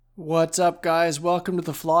What's up, guys? Welcome to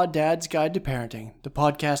the Flawed Dad's Guide to Parenting, the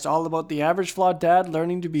podcast all about the average flawed dad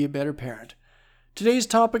learning to be a better parent. Today's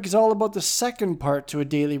topic is all about the second part to a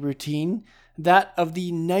daily routine, that of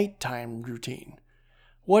the nighttime routine.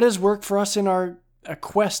 What has worked for us in our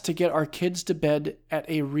quest to get our kids to bed at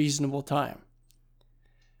a reasonable time?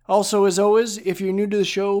 Also, as always, if you're new to the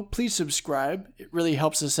show, please subscribe. It really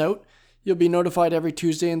helps us out. You'll be notified every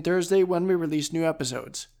Tuesday and Thursday when we release new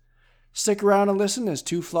episodes. Stick around and listen as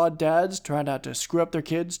two flawed dads try not to screw up their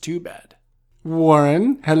kids too bad.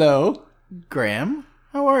 Warren, hello. Graham,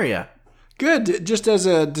 how are you? Good. Just as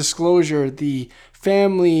a disclosure, the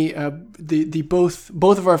family, both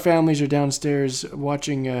of our families are downstairs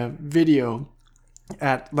watching a video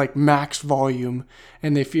at like max volume,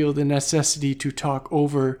 and they feel the necessity to talk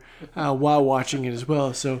over while watching it as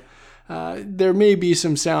well. So there may be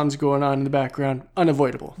some sounds going on in the background,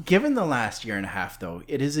 unavoidable. Given the last year and a half, though,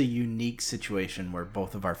 it is a unique situation where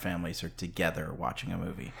both of our families are together watching a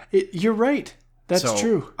movie. You're right. That's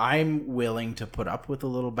true. I'm willing to put up with a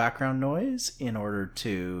little background noise in order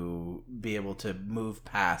to be able to move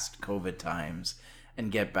past COVID times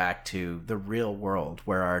and get back to the real world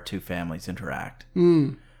where our two families interact.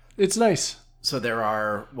 It's nice. So there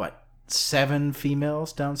are, 7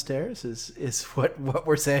 females downstairs is what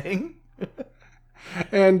we're saying?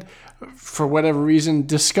 And for whatever reason,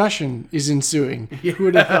 discussion is ensuing. Who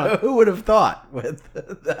would have thought? Who would have thought with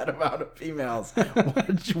that amount of females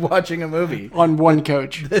watching a movie? On one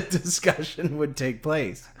couch. The discussion would take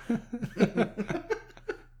place.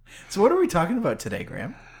 So what are we talking about today,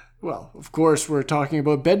 Graham? Well, of course, we're talking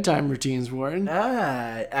about bedtime routines, Warren.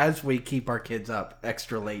 As we keep our kids up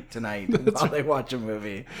extra late tonight while they watch a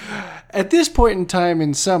movie. At this point in time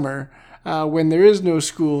in summer, when there is no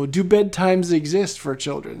school, do bedtimes exist for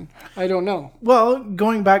children? I don't know. Well,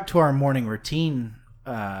 going back to our morning routine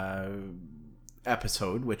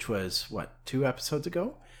episode, which was, 2 episodes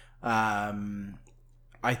ago?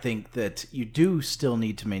 I think that you do still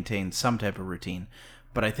need to maintain some type of routine.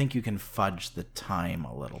 But I think you can fudge the time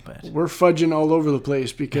a little bit. We're fudging all over the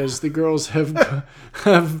place because the girls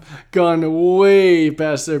have gone way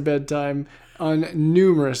past their bedtime on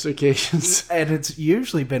numerous occasions. And it's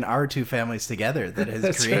usually been our two families together that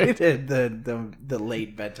has created the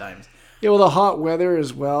late bedtimes. Yeah, well, the hot weather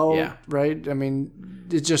as well, yeah. Right? I mean,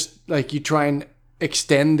 it's just like you try and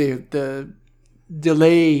extend the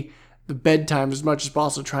delay the bedtime as much as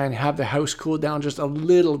possible, try and have the house cool down just a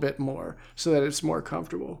little bit more so that it's more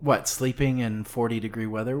comfortable. Sleeping in 40-degree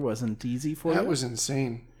weather wasn't easy for you? That was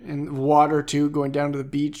insane. And water too, going down to the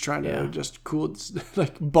beach, trying to just cool,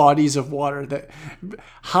 like bodies of water, that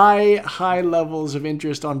high levels of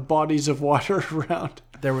interest on bodies of water around.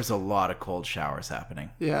 There was a lot of cold showers happening.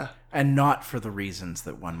 Yeah. And not for the reasons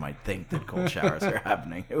that one might think that cold showers are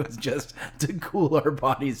happening. It was just to cool our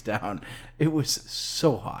bodies down. It was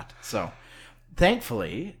so hot. So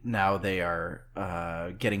thankfully, now they are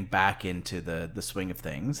getting back into the swing of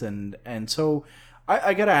things. And so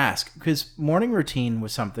I got to ask, because morning routine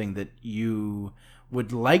was something that you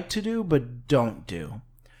would like to do but don't do.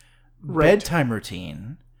 Right. Bedtime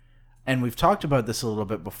routine. And we've talked about this a little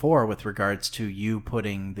bit before with regards to you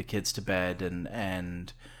putting the kids to bed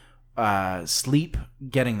and sleep,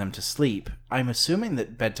 getting them to sleep. I'm assuming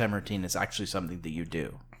that bedtime routine is actually something that you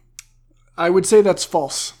do. I would say that's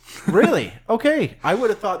false. Really? Okay. I would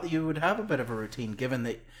have thought that you would have a bit of a routine given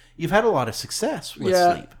that you've had a lot of success with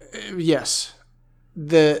sleep. Yes.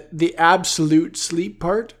 The absolute sleep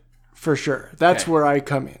part, for sure. That's where I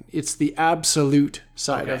come in. It's the absolute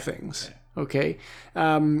side of things. Okay.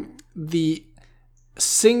 The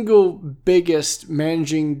single biggest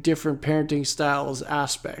managing different parenting styles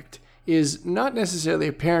aspect is not necessarily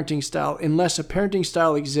a parenting style unless a parenting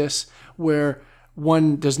style exists where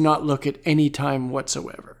one does not look at any time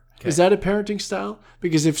whatsoever. Okay. Is that a parenting style?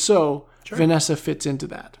 Because if so, sure. Vanessa fits into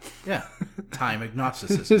that. Yeah. Time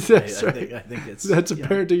agnosticism. That's right. I think that's a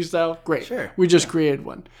parenting style. Great. Sure. We just created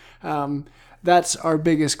one. That's our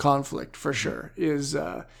biggest conflict for sure is...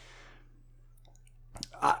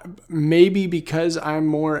 maybe because I'm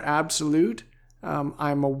more absolute,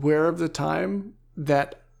 I'm aware of the time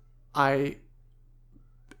that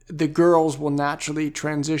the girls will naturally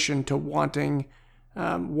transition to wanting,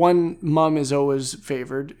 one, mom is always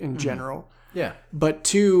favored in general. Yeah. But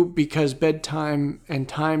 2, because bedtime and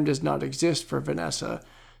time does not exist for Vanessa,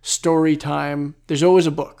 story time, there's always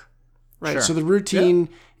a book, right? Sure. So the routine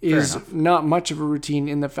is not much of a routine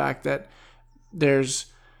in the fact that there's...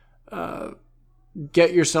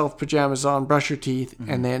 get yourself pajamas on, brush your teeth,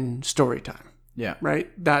 and then story time. Yeah.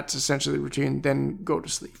 Right? That's essentially the routine. Then go to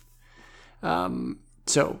sleep.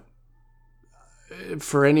 So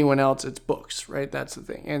for anyone else, it's books, right? That's the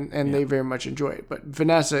thing. And they very much enjoy it. But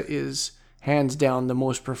Vanessa is hands down the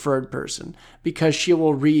most preferred person because she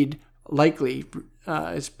will read, likely,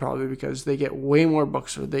 it's probably because they get way more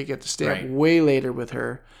books or they get to stay up way later with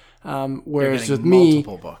her. Whereas with me,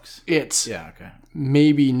 multiple books. It's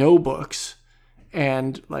maybe no books.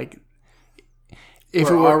 And like, if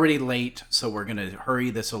we're already late, so we're going to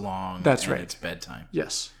hurry this along. That's right. It's bedtime.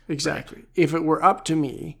 Yes, exactly. Right. If it were up to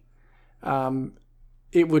me,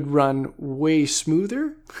 it would run way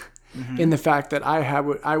smoother in the fact that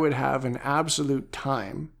I would have an absolute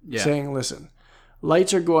time saying, listen,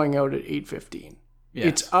 lights are going out at 8:15. Yes.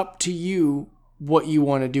 It's up to you what you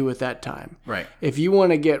want to do with that time. Right. If you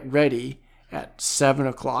want to get ready at 7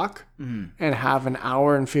 o'clock and have an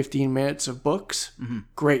hour and 15 minutes of books,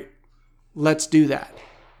 great. Let's do that.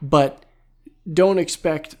 But don't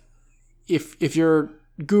expect if you're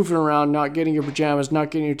goofing around, not getting your pajamas,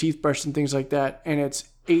 not getting your teeth brushed and things like that, and it's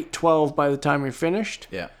 8:12 by the time you're finished,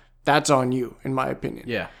 that's on you, in my opinion.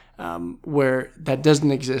 Yeah. Where that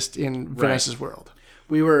doesn't exist in Vanessa's world.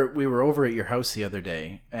 We were over at your house the other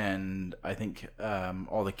day, and I think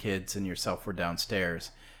all the kids and yourself were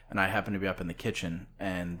downstairs, and I happened to be up in the kitchen,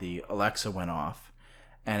 and the Alexa went off,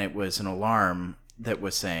 and it was an alarm that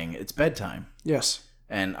was saying it's bedtime. Yes.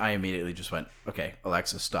 And I immediately just went, okay,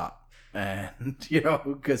 Alexa, stop. And,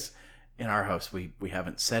 because in our house, we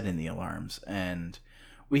haven't set any alarms. And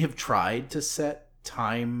we have tried to set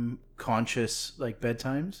time-conscious,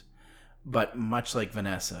 bedtimes. But much like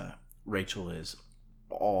Vanessa, Rachel is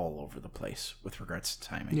all over the place with regards to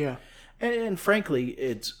timing. Yeah. And frankly,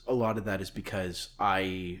 a lot of that is because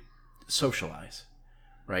I socialize,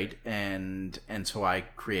 right? And so I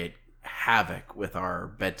create havoc with our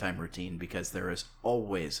bedtime routine because there is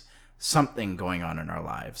always something going on in our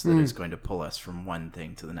lives that is going to pull us from one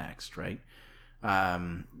thing to the next, right?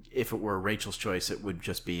 If it were Rachel's choice, it would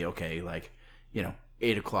just be, okay,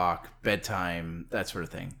 8 o'clock, bedtime, that sort of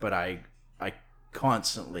thing. But I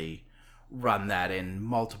constantly run that in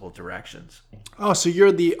multiple directions. Oh, so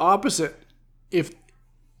you're the opposite. If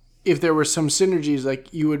there were some synergies,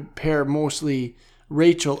 like you would pair mostly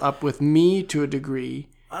Rachel up with me to a degree.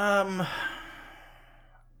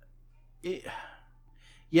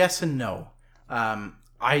 Yes and no.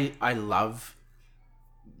 I love,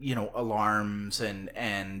 alarms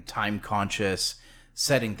and time conscious,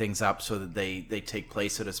 setting things up so that they take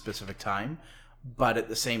place at a specific time. But at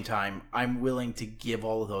the same time, I'm willing to give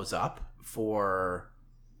all of those up for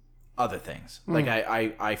other things. Like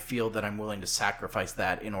I feel that I'm willing to sacrifice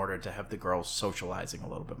that in order to have the girls socializing a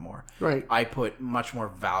little bit more. Right. I put much more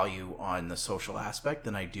value on the social aspect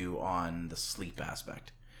than I do on the sleep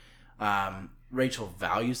aspect. Rachel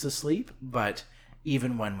values the sleep, but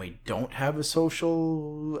even when we don't have a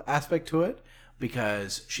social aspect to it,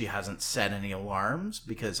 because she hasn't set any alarms,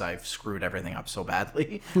 because I've screwed everything up so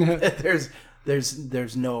badly,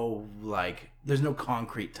 there's no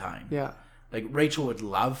concrete time. Yeah. Like Rachel would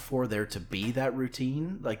love for there to be that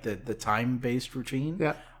routine, like the time-based routine.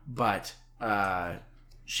 Yeah. But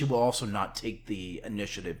she will also not take the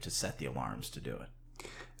initiative to set the alarms to do it.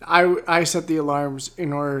 I set the alarms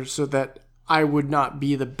in order so that I would not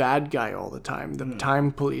be the bad guy all the time. The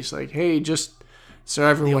time police, like, hey, just so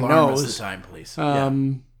everyone knows. Is the time police.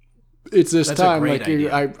 It's this That's time. A great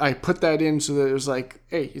idea. I put that in so that it was like,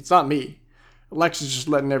 hey, it's not me. Alexa's just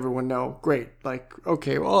letting everyone know. Great. Like,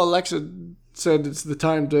 okay, well, Alexa said it's the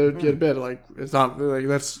time to get to bed. Like, it's not like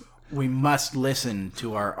that's. We must listen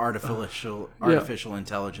to our artificial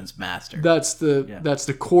intelligence master. That's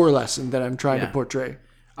the core lesson that I'm trying to portray.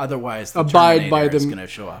 Otherwise, the Terminator is going to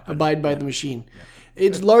show up. Abide by the machine.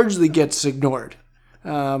 It largely gets ignored,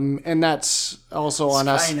 and that's also on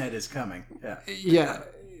us. Skynet is coming. Yeah,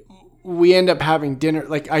 we end up having dinner.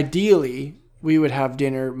 Like ideally, we would have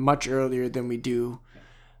dinner much earlier than we do.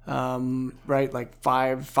 Right, like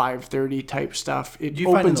 5:30 type stuff. It do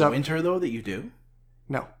you find in the winter though that you do?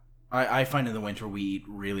 No. I find in the winter we eat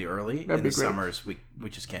really early. In the summers we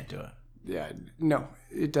just can't do it. Yeah, no,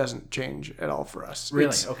 it doesn't change at all for us.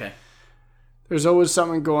 Really? Okay. There's always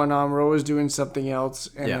something going on. We're always doing something else,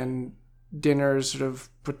 and then dinner is sort of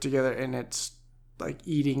put together, and it's like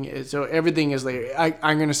eating is so everything is later.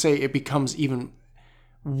 I'm going to say it becomes even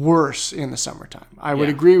worse in the summertime. I would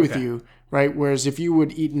agree with you, right? Whereas if you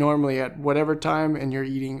would eat normally at whatever time, and you're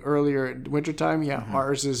eating earlier at wintertime,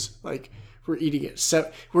 ours is like. We're eating it.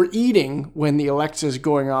 So we're eating when the Alexa is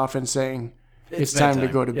going off and saying it's time to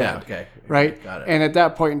go to bed. Yeah, okay. Right? Got it. And at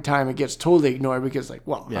that point in time, it gets totally ignored because,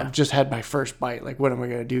 I've just had my first bite. Like, what am I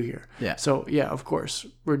going to do here? Yeah. So, of course,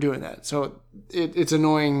 we're doing that. So it's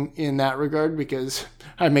annoying in that regard because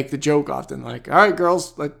I make the joke often, like, all right,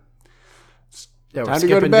 girls, like, Yeah, we're time to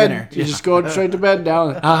go to skipping bed. dinner. You just go straight to bed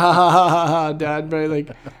now. Ha ha ha ha ha ha, Dad. Right?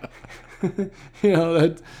 Like,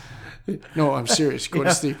 that. No, I'm serious. Go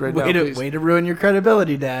to sleep right now, please. Way to ruin your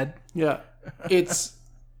credibility, Dad. Yeah. It's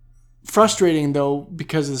frustrating, though,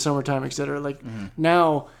 because of the summertime, etc. Like,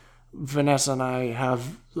 now, Vanessa and I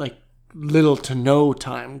have, like, little to no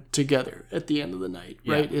time together at the end of the night,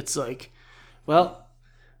 right? Yeah. It's like, well,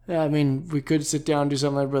 yeah, I mean, we could sit down and do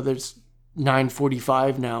something, but it's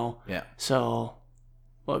 9:45 now. Yeah. So,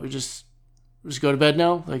 we just go to bed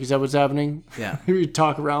now? Like, is that what's happening? Yeah. We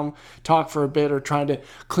talk for a bit, or trying to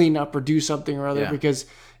clean up or do something or other, because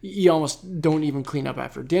you almost don't even clean up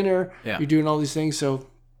after dinner. Yeah. You're doing all these things. So,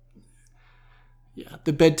 yeah,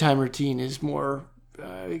 the bedtime routine is more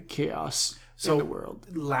chaos in the world.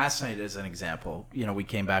 Last night, as an example, we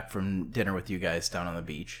came back from dinner with you guys down on the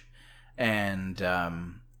beach, and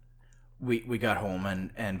we got home,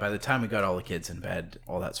 and by the time we got all the kids in bed,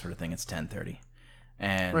 all that sort of thing, it's 10:30.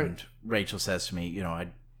 And Rachel says to me, I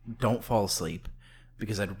don't fall asleep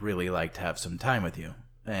because I'd really like to have some time with you.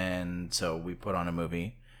 And so we put on a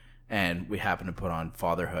movie, and we happened to put on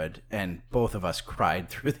Fatherhood, and both of us cried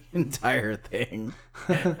through the entire thing.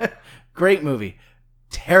 Great movie.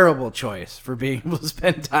 Terrible choice for being able to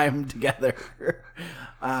spend time together.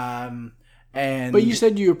 But you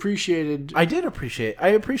said you appreciated. I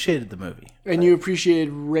appreciated the movie, and you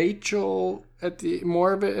appreciated Rachel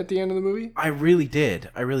more of it at the end of the movie. I really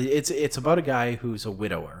did. It's about a guy who's a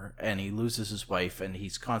widower, and he loses his wife, and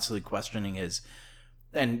he's constantly questioning his.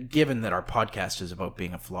 And given that our podcast is about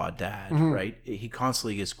being a flawed dad, right? He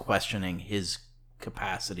constantly is questioning his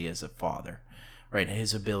capacity as a father, right?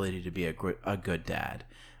 His ability to be a good dad,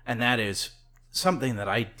 and that is something that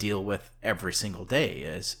I deal with every single day.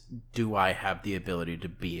 Is, do I have the ability to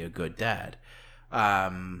be a good dad?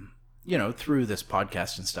 Through this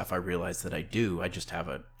podcast and stuff, I realize that I do. I just have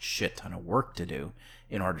a shit ton of work to do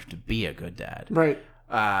in order to be a good dad. Right.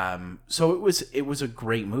 So it was a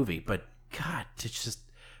great movie, but God, to just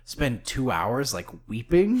spend 2 hours like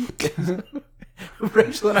weeping.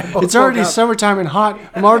 Rachel and I both. It's already summertime and hot.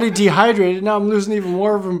 I'm already dehydrated. Now I'm losing even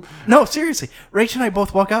more of them. No, seriously. Rachel and I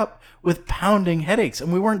both woke up with pounding headaches,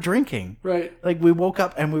 and we weren't drinking. Right. Like, we woke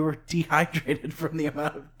up and we were dehydrated from the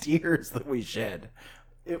amount of tears that we shed.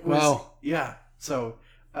 It was, wow. Yeah. So,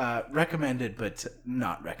 recommended, but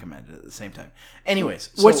not recommended at the same time. Anyways.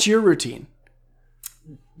 What's your routine?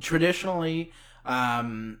 Traditionally,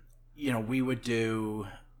 we would do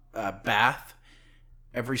a bath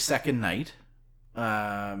every second night.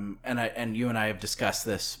 And you and I have discussed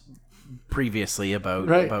this previously about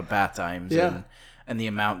bath times and the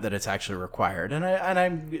amount that it's actually required. And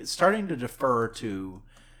I'm starting to defer to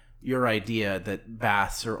your idea that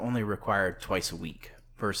baths are only required twice a week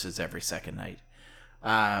versus every second night.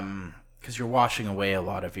 Because you're washing away a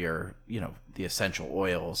lot of your, the essential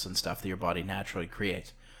oils and stuff that your body naturally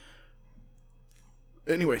creates.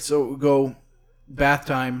 Anyway, so we go bath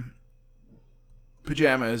time,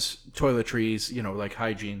 pajamas, toiletries, like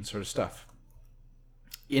hygiene sort of stuff.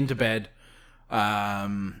 Into bed.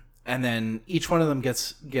 And then each one of them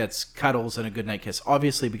gets cuddles and a goodnight kiss.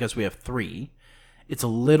 Obviously, because we have 3, it's a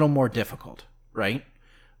little more difficult, right?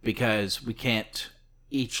 Because we can't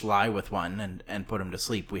each lie with one and put them to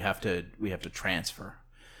sleep. We have to transfer.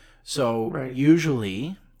 So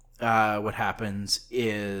usually what happens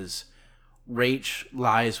is Rach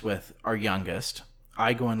lies with our youngest.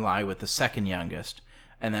 I go and lie with the second youngest,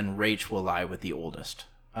 and then Rach will lie with the oldest.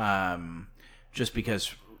 Just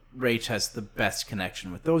because Rach has the best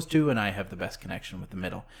connection with those two, and I have the best connection with the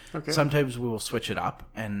middle. Okay. Sometimes we will switch it up,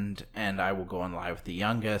 and I will go and lie with the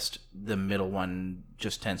youngest. The middle one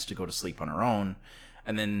just tends to go to sleep on her own,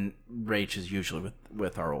 and then Rach is usually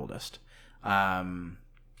with our oldest.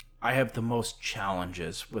 I have the most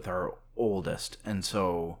challenges with our oldest, and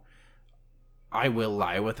so I will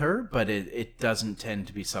lie with her, but it doesn't tend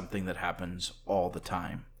to be something that happens all the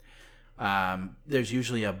time. There's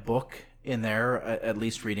usually a book in there, at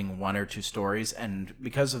least reading 1 or 2 stories, and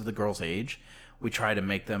because of the girl's age, we try to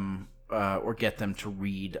make them or get them to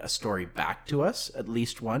read a story back to us, at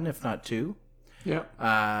least 1, if not 2. Yeah.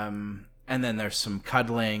 And then there's some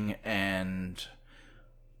cuddling, and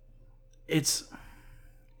it's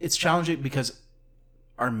challenging because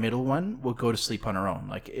our middle one will go to sleep on her own.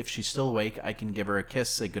 Like, if she's still awake, I can give her a kiss,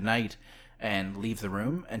 say goodnight, and leave the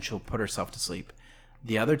room, and she'll put herself to sleep.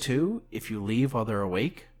 The other 2, if you leave while they're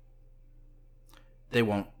awake, they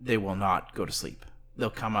will not go to sleep. They'll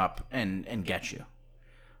come up and get you.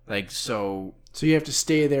 Like, so you have to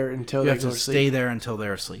stay there until they go to sleep. Stay there until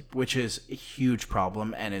they're asleep, which is a huge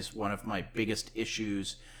problem and is one of my biggest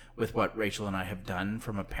issues with what Rachel and I have done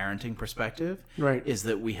from a parenting perspective, Right. is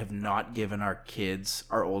that we have not given our kids,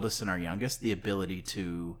 our oldest and our youngest, the ability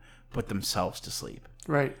to put themselves to sleep.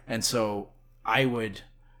 Right. And so I would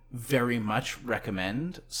very much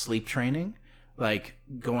recommend sleep training, like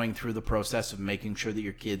going through the process of making sure that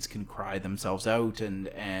your kids can cry themselves out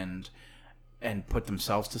and put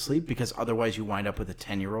themselves to sleep, because otherwise you wind up with a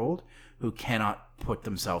 10-year-old who cannot put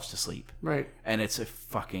themselves to sleep. Right. And it's a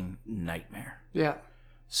fucking nightmare. Yeah.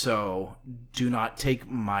 So do not take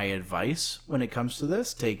my advice when it comes to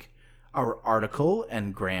this. Take our article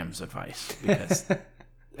and Graham's advice, because,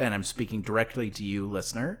 and I'm speaking directly to you,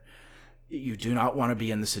 listener, you do not want to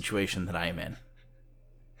be in the situation that I am in.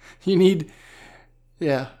 You need,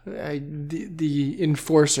 the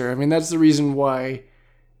enforcer. I mean, that's the reason why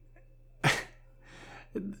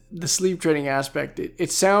the sleep training aspect,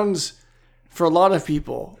 it sounds, for a lot of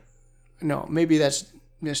people, no, maybe that's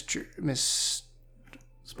miss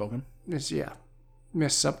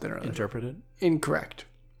something or other. Interpreted? Incorrect.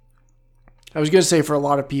 I was going to say, for a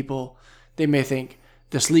lot of people, they may think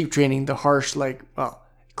the sleep training, the harsh, like, well,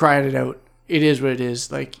 crying it out, it is what it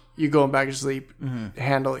is. Like, you're going back to sleep,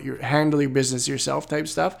 handle your business yourself type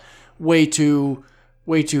stuff. Way too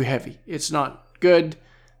heavy. It's not good.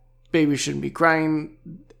 Baby shouldn't be crying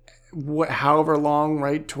however long,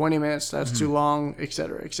 right? 20 minutes, that's too long,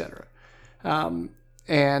 etc., etc.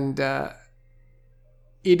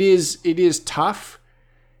 It is tough,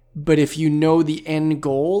 but if you know the end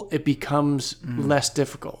goal, it becomes less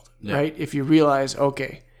difficult, right? If you realize,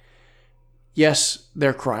 okay, yes,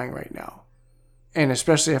 they're crying right now, and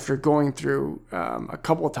especially after going through a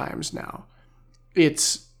couple of times now,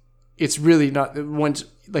 it's really not once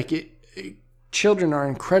like it. Children are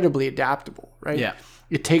incredibly adaptable, right? Yeah.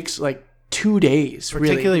 It takes like 2 days,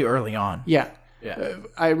 particularly really. Early on. Yeah. Yeah.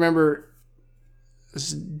 I remember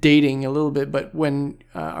dating a little bit, but when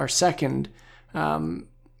our second, our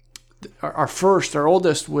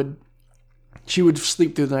oldest she would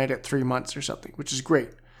sleep through the night at 3 months or something, which is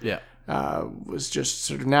great. Yeah. Was just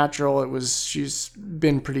sort of natural. She's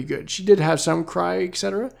been pretty good. She did have some cry,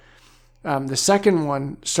 etc. The second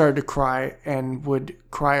one started to cry and would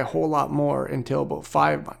cry a whole lot more until about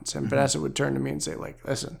 5 months. And Vanessa would turn to me and say, like,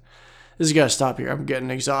 listen, this has got to stop here. I'm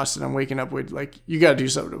getting exhausted. I'm waking up with, like, you got to do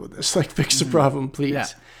something with this. Like, fix the problem, please. Yeah.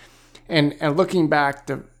 And looking back,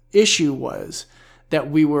 the issue was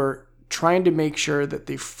that we were trying to make sure that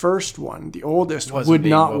the first one, the oldest, would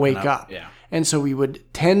not wake up. Yeah. And so we would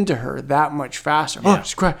tend to her that much faster. Yeah. Oh,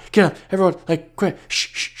 just cry. Get up. Everyone, like, quick. Shh,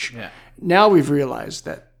 shh, shh. Yeah. Now we've realized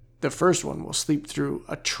that the first one will sleep through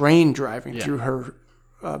a train driving through her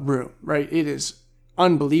room, right? It is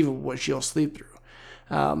unbelievable what she'll sleep through.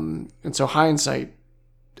 And so hindsight,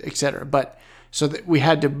 etc. But so that we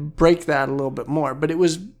had to break that a little bit more. But it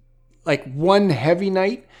was like one heavy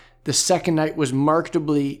night. The second night was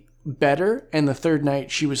markedly better. And the third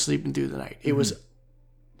night she was sleeping through the night. It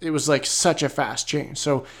was like such a fast change.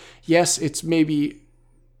 So yes, it's maybe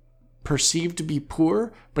perceived to be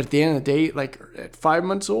poor, but at the end of the day, like at 5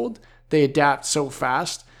 months old, they adapt so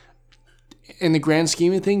fast. In the grand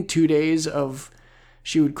scheme of things, 2 days of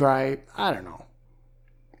she would cry, I don't know.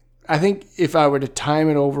 I think if I were to time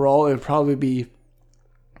it overall, it would probably be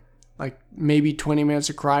like maybe 20 minutes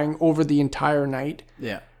of crying over the entire night.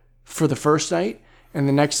 Yeah. For the first night, and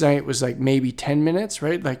the next night was like maybe 10 minutes,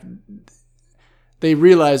 right? Like they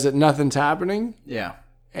realize that nothing's happening. Yeah.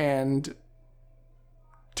 And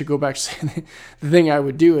to go back to saying, the thing I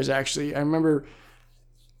would do is actually, I remember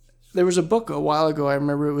there was a book a while ago. I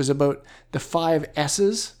remember it was about the 5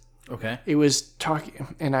 S's. Okay. It was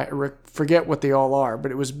talking, and I forget what they all are,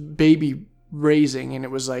 but it was baby raising, and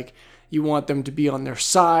it was like you want them to be on their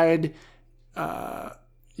side.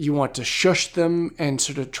 You want to shush them and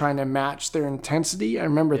sort of trying to match their intensity. I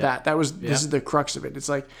remember that. That was this is the crux of it. It's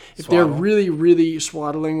like if they're really, really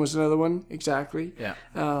swaddling was another one. Exactly. Yeah.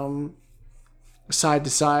 Side to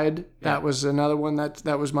side. That was another one.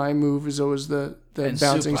 That was my move. Is always the and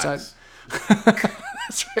bouncing suplex. Side.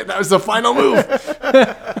 That's right. That was the final move.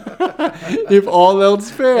 If all else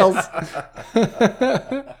fails.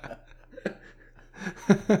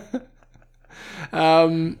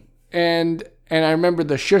 And I remember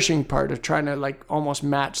the shushing part of trying to like almost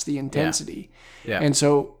match the intensity. Yeah. And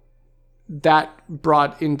so that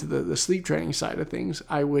brought into the sleep training side of things.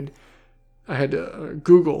 I had to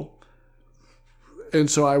Google. And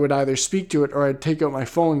so I would either speak to it or I'd take out my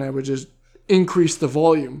phone and I would just increase the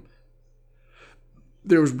volume.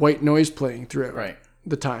 There was white noise playing throughout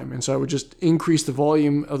the time. And so I would just increase the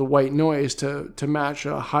volume of the white noise to match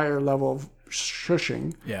a higher level of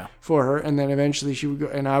shushing for her. And then eventually she would go,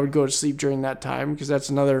 and I would go to sleep during that time because that's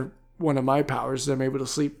another one of my powers. I'm able to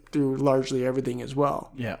sleep through largely everything as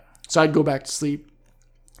well. Yeah. So I'd go back to sleep,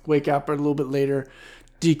 wake up a little bit later,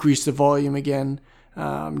 decrease the volume again,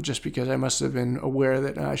 just because I must have been aware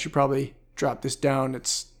that I should probably drop this down.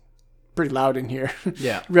 It's pretty loud in here,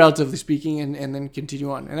 Yeah. relatively speaking, and then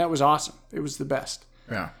continue on. And that was awesome. It was the best.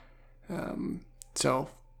 Yeah. So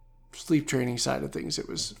sleep training side of things, it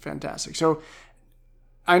was fantastic. So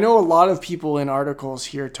I know a lot of people in articles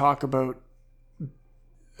here talk about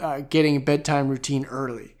getting a bedtime routine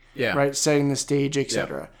early, Yeah. right? Setting the stage,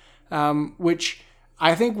 etc. Which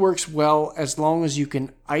I think works well as long as you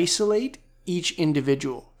can isolate each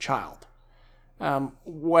individual child.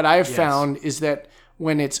 What I've found is that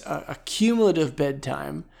when it's a cumulative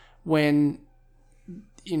bedtime, when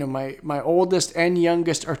my oldest and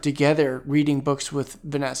youngest are together reading books with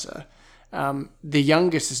Vanessa, the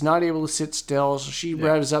youngest is not able to sit still, so she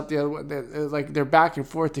revs up the other one. Like they're back and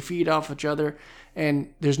forth to feed off each other,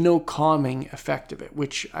 and there's no calming effect of it,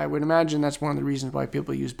 which I would imagine that's one of the reasons why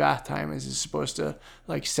people use bath time, is it's supposed to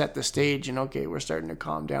like set the stage and okay, we're starting to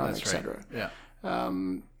calm down, etc. Right. Yeah.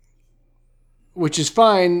 Which is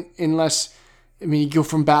fine unless, you go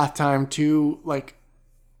from bath time to like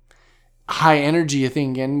high energy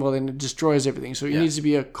thing again, well then it destroys everything. So it needs to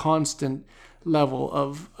be a constant level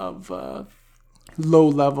of low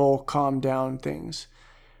level calm down things.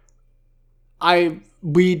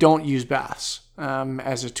 We don't use baths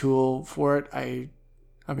as a tool for it. I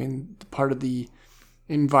mean, part of the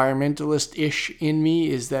environmentalist-ish in me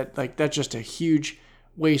is that like that's just a huge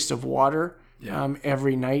waste of water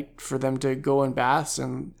every night for them to go in baths.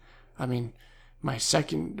 And I mean, my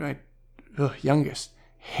youngest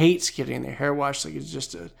hates getting their hair washed. Like it's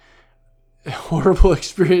just a horrible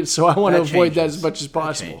experience. So I want to avoid that as much as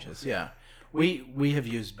possible. That changes, yeah. We have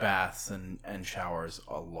used baths and showers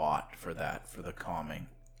a lot for that, for the calming.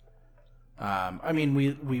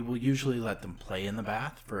 We will usually let them play in the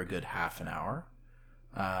bath for a good half an hour,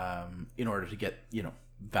 in order to get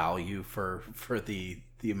value for the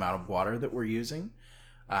amount of water that we're using,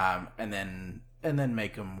 and then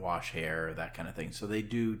make them wash hair, that kind of thing. So they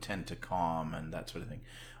do tend to calm and that sort of thing.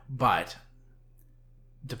 But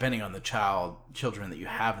depending on the children that you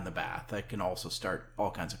have in the bath, that can also start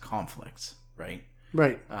all kinds of conflicts, right?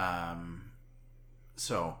 Right.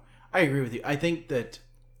 So I agree with you. I think that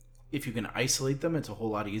if you can isolate them, it's a whole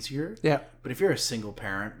lot easier. Yeah. But if you're a single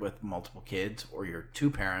parent with multiple kids, or you're two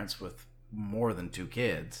parents with more than two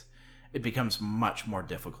kids, it becomes much more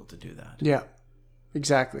difficult to do that. Yeah,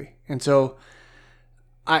 exactly. And so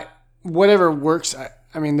whatever works,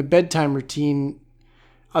 I mean, the bedtime routine,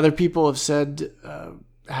 other people have said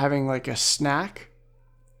having like a snack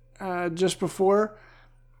just before.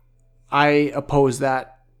 I oppose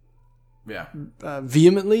that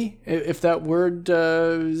vehemently. If that word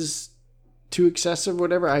is too excessive,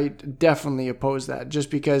 whatever, I definitely oppose that, just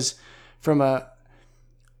because from a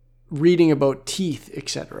reading about teeth,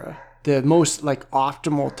 etc., the most like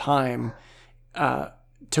optimal time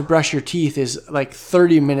to brush your teeth is like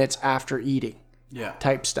 30 minutes after eating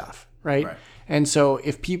type stuff, right? And so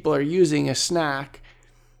if people are using a snack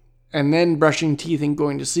and then brushing teeth and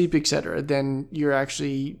going to sleep, etc., then you're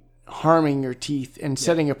actually harming your teeth and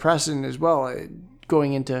setting a precedent as well,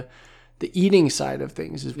 going into the eating side of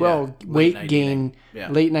things as well. Weight gain,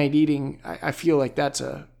 late night eating, I feel like that's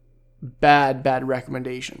a bad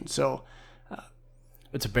recommendation. So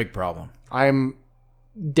it's a big problem. I'm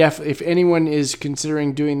definitely, if anyone is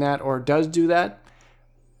considering doing that or does do that,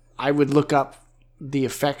 I would look up the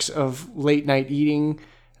effects of late night eating.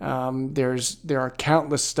 There are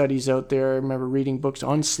countless studies out there. I remember reading books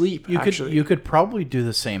on sleep. You could probably do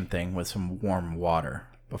the same thing with some warm water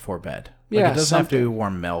before bed. Like, it doesn't have to be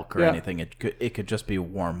warm milk or anything. It could just be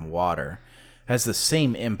warm water. It has the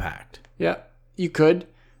same impact. Yeah, you could.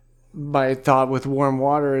 My thought with warm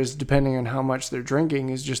water is, depending on how much they're drinking,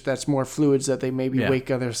 is just that's more fluids that they maybe wake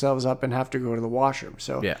themselves up and have to go to the washroom.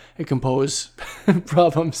 So it can pose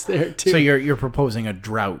problems there too. So you're proposing a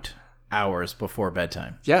drought hours before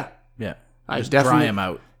bedtime. Yeah. Just dry them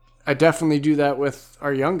out. I definitely do that with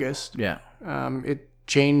our youngest. Yeah. It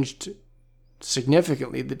changed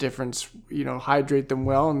significantly the difference. Hydrate them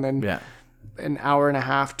well, and then an hour and a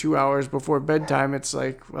half, 2 hours before bedtime, it's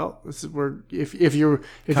like, well, if you're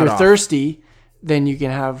thirsty, then you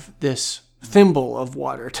can have this thimble of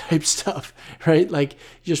water type stuff, right? Like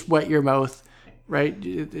just wet your mouth, right?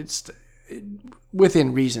 It's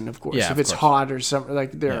within reason, of course. If it's hot or something,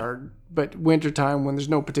 like but wintertime when there's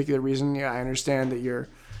no particular reason, I understand that you're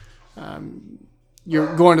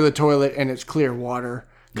going to the toilet and it's clear water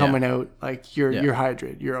coming out, like you're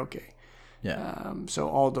hydrated, you're okay. Yeah. So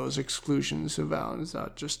all those exclusions of bounds,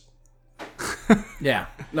 just Yeah.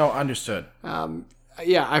 No, understood.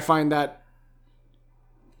 Yeah, I find that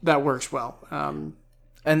works well.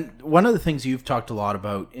 And one of the things you've talked a lot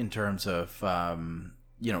about in terms of,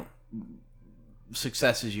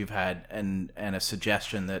 successes you've had and a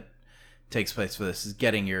suggestion that takes place for this is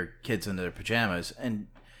getting your kids into their pajamas. And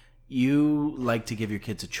you like to give your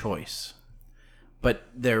kids a choice, but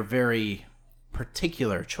they're very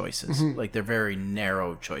particular choices. Like they're very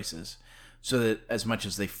narrow choices, so that as much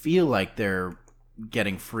as they feel like they're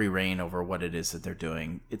getting free reign over what it is that they're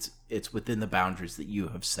doing, it's within the boundaries that you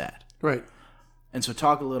have set. Right. And so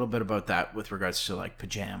talk a little bit about that with regards to like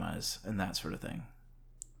pajamas and that sort of thing.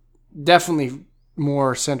 Definitely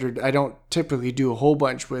more centered. I don't typically do a whole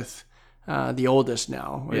bunch with the oldest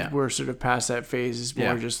now. We're sort of past that phase. It's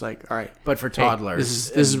more just like, all right. But for toddlers,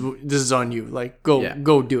 hey, this is on you. Like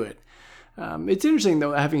go do it. It's interesting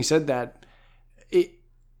though. Having said that,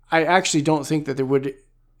 I actually don't think that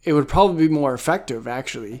it would probably be more effective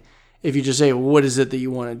actually if you just say, well, what is it that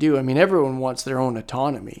you want to do? I mean, everyone wants their own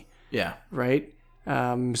autonomy. Yeah. Right.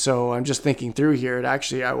 So I'm just thinking through here. And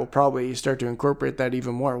actually, I will probably start to incorporate that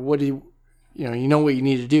even more. What do you know what you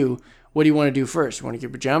need to do? What do you want to do first? You want to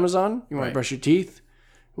get pajamas on? You want to brush your teeth?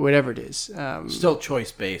 Whatever it is. Still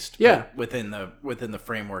choice based. Yeah. Within the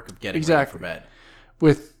framework of getting ready for bed.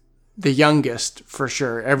 With the youngest, for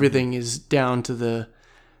sure, everything is down to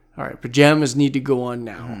all right, pajamas need to go on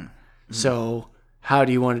now. Mm-hmm. So how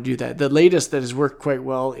do you want to do that? The latest that has worked quite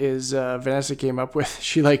well is Vanessa came up with.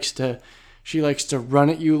 She likes to run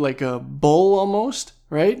at you like a bull almost,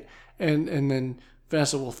 right? And then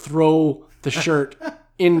Vanessa will throw the shirt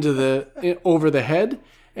over the head,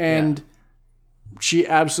 and she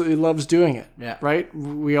absolutely loves doing it. Yeah. Right?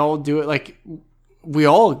 We all do it. Like we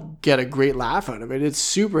all get a great laugh out of it. It's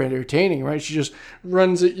super entertaining, right? She just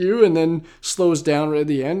runs at you and then slows down right at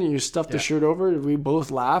the end, and you stuff the shirt over. We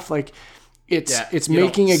both laugh. Like it's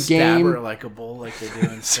making a game. Stab her like a bull, like they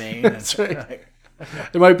do in Spain. That's right.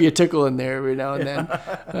 There might be a tickle in there every now and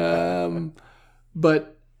then,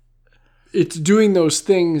 but it's doing those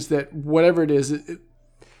things that whatever it is.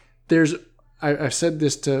 I've said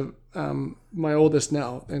this to my oldest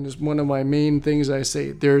now, and it's one of my main things I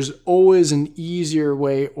say. There's always an easier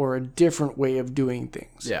way or a different way of doing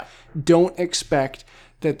things. Yeah. Don't expect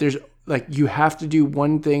that there's like you have to do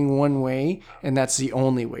one thing one way and that's the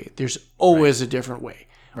only way. There's always a different way.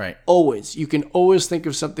 Right. Always. You can always think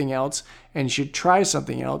of something else, and you should try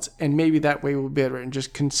something else, and maybe that way will be better, and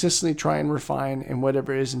just consistently try and refine and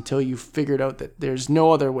whatever it is until you've figured out that there's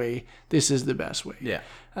no other way. This is the best way. Yeah.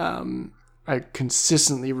 I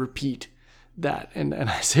consistently repeat that. And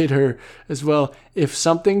I say to her as well, if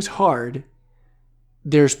something's hard,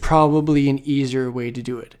 there's probably an easier way to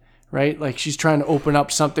do it, right? Like she's trying to open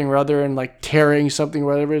up something or other and like tearing something or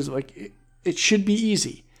whatever it is. Like it should be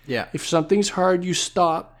easy. Yeah. If something's hard, you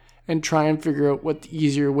stop and try and figure out what the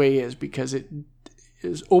easier way is, because it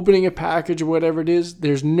is opening a package or whatever it is.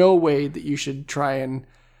 There's no way that you should try and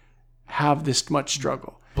have this much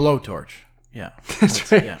struggle. Blowtorch. Yeah.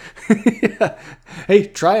 That's right. Yeah. Hey,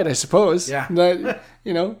 try it, I suppose. Yeah.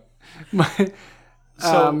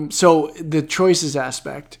 So the choices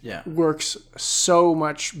aspect Yeah. works so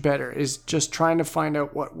much better, is just trying to find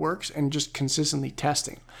out what works and just consistently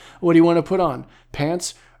testing. What do you want to put on?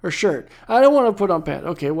 Pants or shirt? I don't want to put on pants.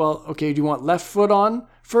 Okay, do you want left foot on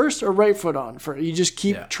first or right foot on first? You just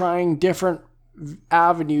keep trying different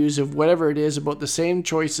avenues of whatever it is about the same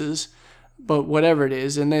choices, but whatever it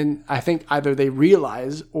is. And then I think either they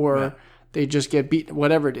realize or they just get beaten,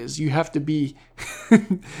 whatever it is. You have to be,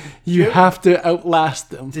 have to outlast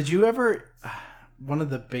them. Did you ever, one of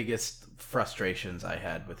the biggest frustrations I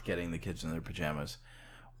had with getting the kids in their pajamas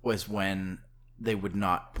was when they would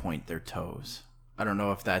not point their toes. I don't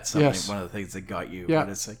know if that's something, one of the things that got you, but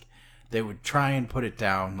it's like they would try and put it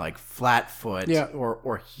down like flat foot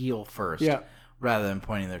or heel first rather than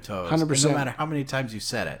pointing their toes. 100%. And no matter how many times you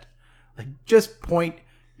said it, like just point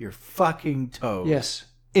your fucking toes. Yes.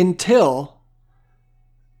 Until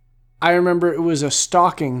I remember it was a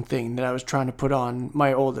stocking thing that I was trying to put on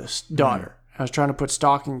my oldest daughter. I was trying to put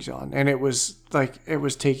stockings on, and it was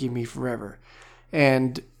taking me forever.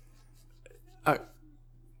 And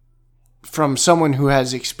from someone who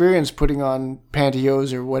has experience putting on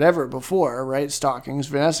pantyhose or whatever before, right? Stockings.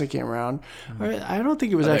 Vanessa came around. I don't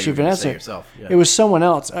think it was actually Vanessa. Say yourself. Yeah. It was someone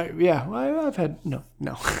else. I've had no.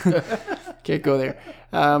 Can't go there.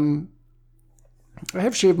 I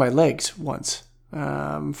have shaved my legs once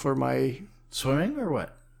for my swimming or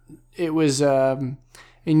what? It was in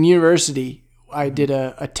university. I did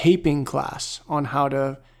a taping class on how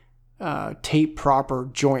to tape proper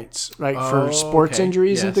joints, right, for sports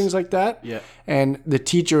injuries and things like that. Yeah. And the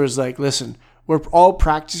teacher was like, "Listen, we're all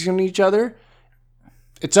practicing on each other.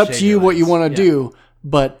 It's up Shave to you your what you legs. want to do,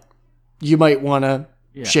 but you might want to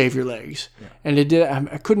Yeah. shave your legs. Yeah. And it did.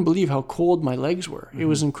 I couldn't believe how cold my legs were. It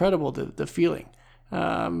was incredible, the feeling.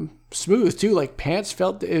 Smooth too, like pants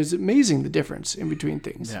felt. It was amazing the difference in between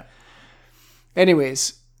things. Yeah.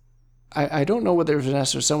 Anyways, I don't know whether it was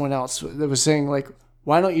Vanessa or someone else that was saying, like,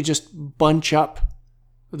 why don't you just bunch up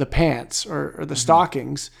the pants or the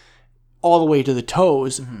stockings all the way to the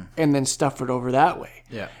toes and then stuff it over that way?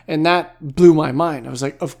 Yeah. And that blew my mind. I was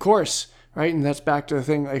like, of course, right? And that's back to the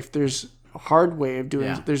thing, like, if there's a hard way of doing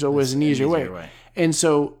it, there's always an easier way. And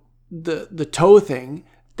so the toe thing,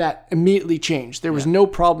 that immediately changed. There was no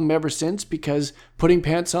problem ever since, because putting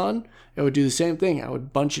pants on, it would do the same thing. I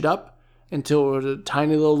would bunch it up until it was a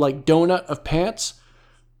tiny little like donut of pants.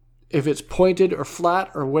 If it's pointed or flat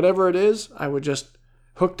or whatever it is, I would just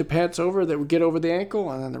hook the pants over that would get over the ankle,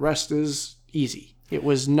 and then the rest is easy. It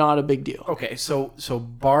was not a big deal. Okay, so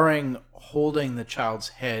barring holding the child's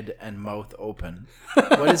head and mouth open,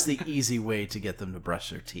 what is the easy way to get them to brush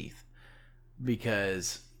their teeth?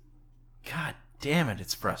 Because, God damn it,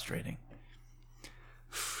 it's frustrating.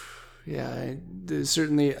 Yeah,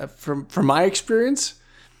 certainly from my experience,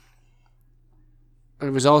 I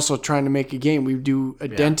was also trying to make a game. We do a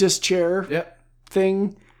dentist chair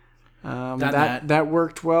thing. That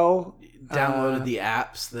worked well. Downloaded the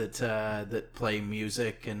apps that play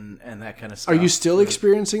music and that kind of stuff. Are you still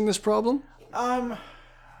experiencing this problem?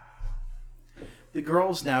 The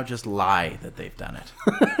girls now just lie that they've done it.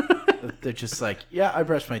 They're just like, yeah, I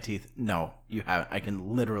brushed my teeth. No, you haven't. I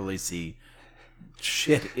can literally see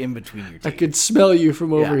shit in between your teeth. I could smell you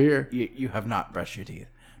from over here. You have not brushed your teeth.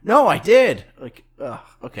 No, I did. Like,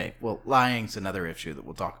 okay. Well, lying's another issue that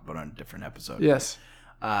we'll talk about on a different episode. Yes.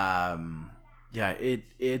 Yeah,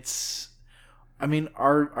 it's. I mean,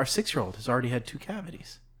 our 6-year-old has already had 2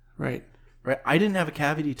 cavities. Right. I didn't have a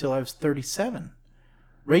cavity till I was 37.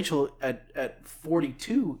 Rachel at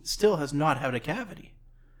 42 still has not had a cavity.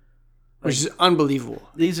 Which is unbelievable.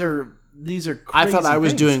 These are crazy I thought I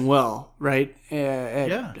was things. doing well, right?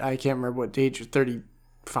 Yeah. I can't remember what age,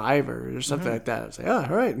 35 or something like that. I was like, oh,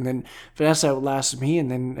 all right. And then Vanessa outlasted me,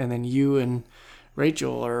 and then you and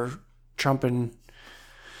Rachel are trumping.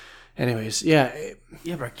 Anyways, yeah.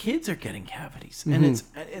 Yeah, but our kids are getting cavities, and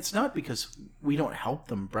it's not because we don't help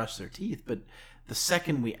them brush their teeth, but the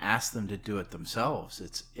second we ask them to do it themselves,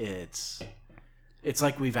 it's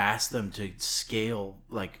like we've asked them to scale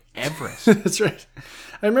like Everest. That's right.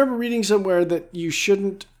 I remember reading somewhere that you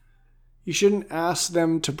shouldn't ask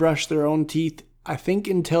them to brush their own teeth, I think,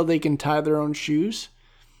 until they can tie their own shoes.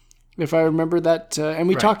 If I remember that, and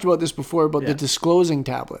we talked about this before about the disclosing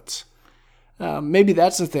tablets. Maybe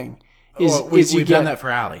that's the thing. We've done that for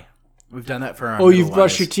Allie. We've done that for our. Oh, you've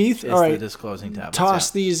brushed your teeth. All right, the disclosing tablets.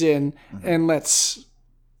 Toss these in, and let's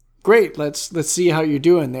see how you're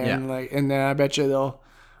doing there, and then I bet you they'll.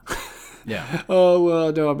 Yeah. Oh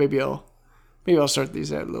well, no, maybe I'll start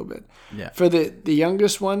these out a little bit. Yeah. For the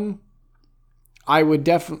youngest one, I would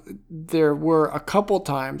definitely. There were a couple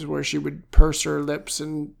times where she would purse her lips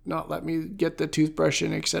and not let me get the toothbrush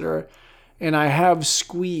in, etc. And I have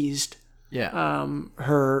squeezed. Yeah.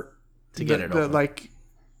 Her to get it open.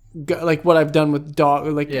 Like what I've done with dog,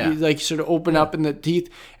 like sort of open up in the teeth,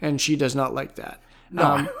 and she does not like that.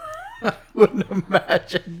 No, I wouldn't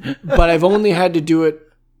imagine. But I've only had to do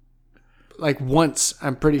it like once,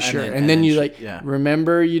 I'm pretty sure. And then you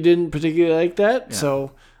remember you didn't particularly like that,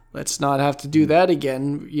 so let's not have to do that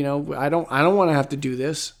again. You know, I don't want to have to do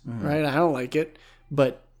this, right? I don't like it,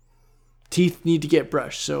 but teeth need to get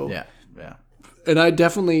brushed. So yeah. And I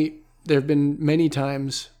definitely, there have been many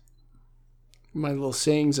times. My little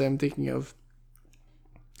sayings I'm thinking of.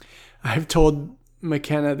 I've told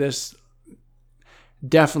McKenna this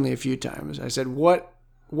definitely a few times. I said, what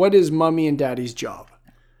is mommy and daddy's job?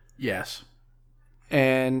 Yes.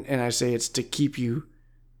 And I say it's to keep you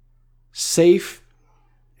safe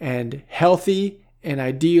and healthy and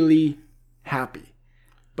ideally happy.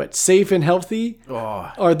 But safe and healthy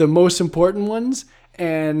are the most important ones.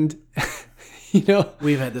 And you know,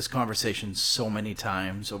 we've had this conversation so many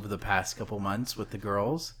times over the past couple months with the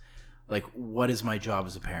girls. Like, what is my job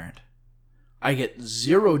as a parent? I get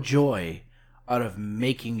zero joy out of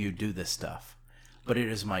making you do this stuff, but it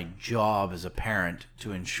is my job as a parent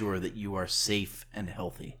to ensure that you are safe and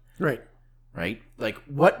healthy. Right. Like,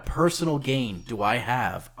 what personal gain do I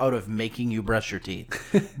have out of making you brush your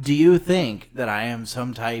teeth? Do you think that I am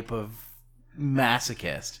some type of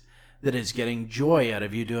masochist that is getting joy out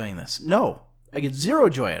of you doing this? No. I get zero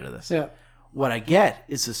joy out of this. Yeah. What I get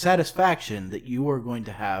is the satisfaction that you are going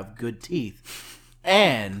to have good teeth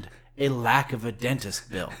and a lack of a dentist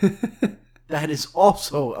bill. that is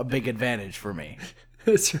also a big advantage for me.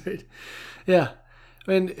 That's right. Yeah.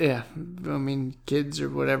 I mean, kids or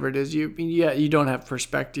whatever it is, you don't have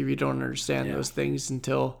perspective. You don't understand those things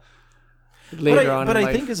until later on in life. But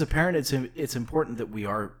I think as a parent, it's important that we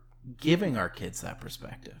are giving our kids that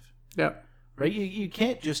perspective. Yeah. Right? You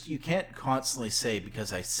can't constantly say,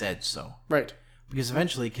 because I said so. Right. Because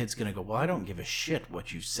eventually a kid's going to go, well, I don't give a shit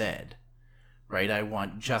what you said. Right? I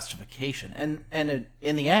want justification. And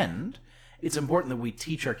in the end, it's important that we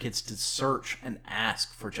teach our kids to search and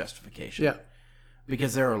ask for justification. Yeah.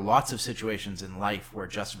 Because there are lots of situations in life where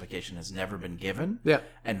justification has never been given. Yeah.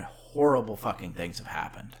 And horrible fucking things have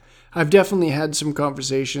happened. I've definitely had some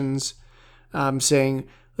conversations saying,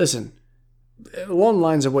 listen, along the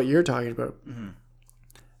lines of what you're talking about,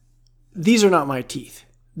 these are not my teeth.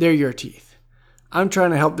 They're your teeth. I'm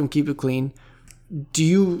trying to help them keep it clean. Do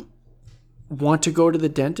you want to go to the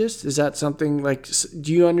dentist? Is that something like,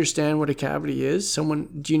 do you understand what a cavity is?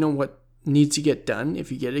 Do you know what needs to get done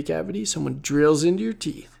if you get a cavity? Someone drills into your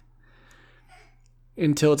teeth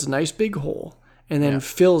until it's a nice big hole and then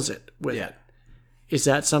fills it with it. Is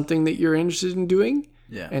that something that you're interested in doing?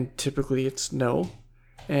 Yeah. And typically it's no.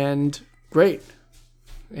 And great.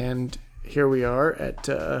 And here we are at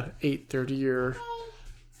 8:30 or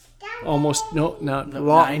almost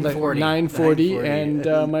 9:40, and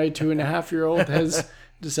my 2.5-year-old has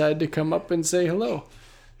decided to come up and say hello.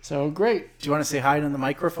 So great. Do you want to say hi on the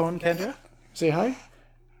microphone, Kendra? Say hi.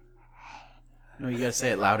 No, you gotta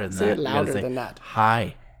say it louder than that. Say it louder than that.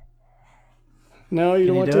 Hi. No, you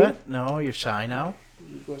don't want to. It? No, you're shy now.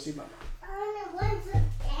 You go see Mama.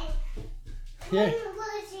 Yeah.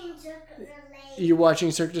 You're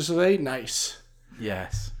watching Cirque du Soleil? Nice.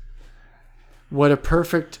 Yes. What a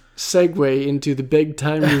perfect segue into the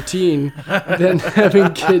bedtime routine than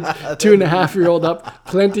having kids 2.5-year-old up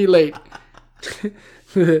plenty late.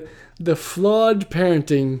 The flawed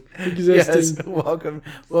parenting existing. Yes. Welcome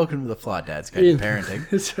to the Flawed Dad's Guide to Parenting.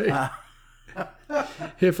 That's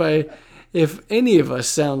right. If any of us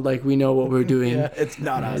sound like we know what we're doing, it's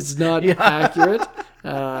not us. It's not accurate.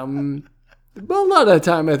 Well, a lot of the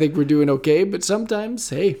time I think we're doing okay, but sometimes,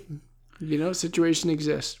 hey, situation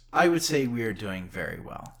exists. I would say we're doing very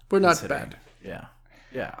well. We're not bad. Yeah.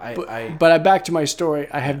 Yeah. But back to my story.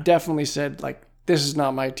 I have definitely said, like, this is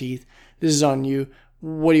not my teeth. This is on you.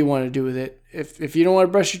 What do you want to do with it? If you don't want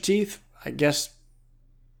to brush your teeth, I guess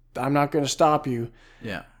I'm not going to stop you.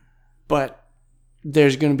 Yeah. But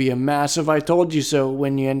there's going to be a massive I told you so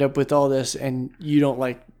when you end up with all this and you don't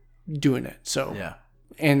like doing it. So,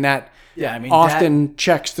 and that often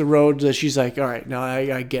checks the road that she's like, all right, no,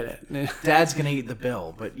 I get it. Dad's going to eat the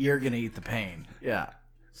bill, but you're going to eat the pain. Yeah.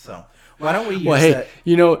 So why don't we use that?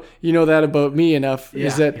 You know that about me enough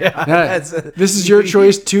is that this is your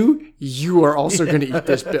choice too. You are also going to eat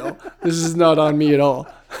this bill. This is not on me at all.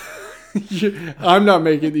 I'm not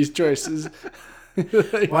making these choices.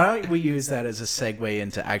 Why don't we use that as a segue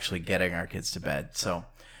into actually getting our kids to bed? So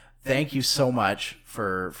thank you so much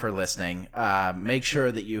for listening. Make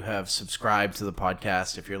sure that you have subscribed to the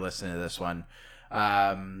podcast if you're listening to this one.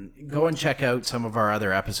 Go and check out some of our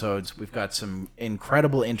other episodes. We've got some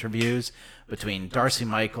incredible interviews between Darcy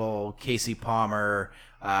Michael, Casey Palmer,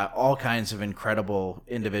 all kinds of incredible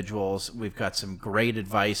individuals. We've got some great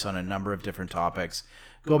advice on a number of different topics.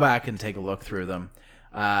 Go back and take a look through them.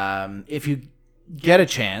 If you get a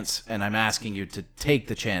chance, and I'm asking you to take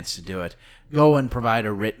the chance to do it, go and provide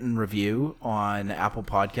a written review on Apple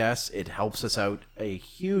Podcasts. It helps us out a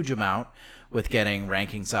huge amount with getting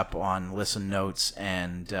rankings up on Listen Notes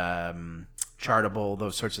and Chartable,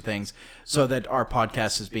 those sorts of things, so that our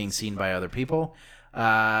podcast is being seen by other people.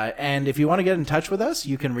 And if you want to get in touch with us,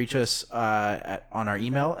 you can reach us on our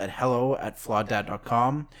email at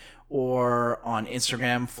hello@flaweddad.com or on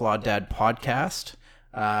Instagram, Flawed Dad Podcast,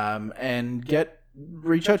 and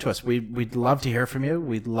reach out to us. We'd love to hear from you.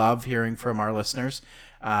 We'd love hearing from our listeners,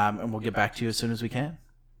 and we'll get back to you as soon as we can.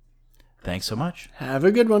 Thanks so much. Have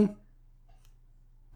a good one.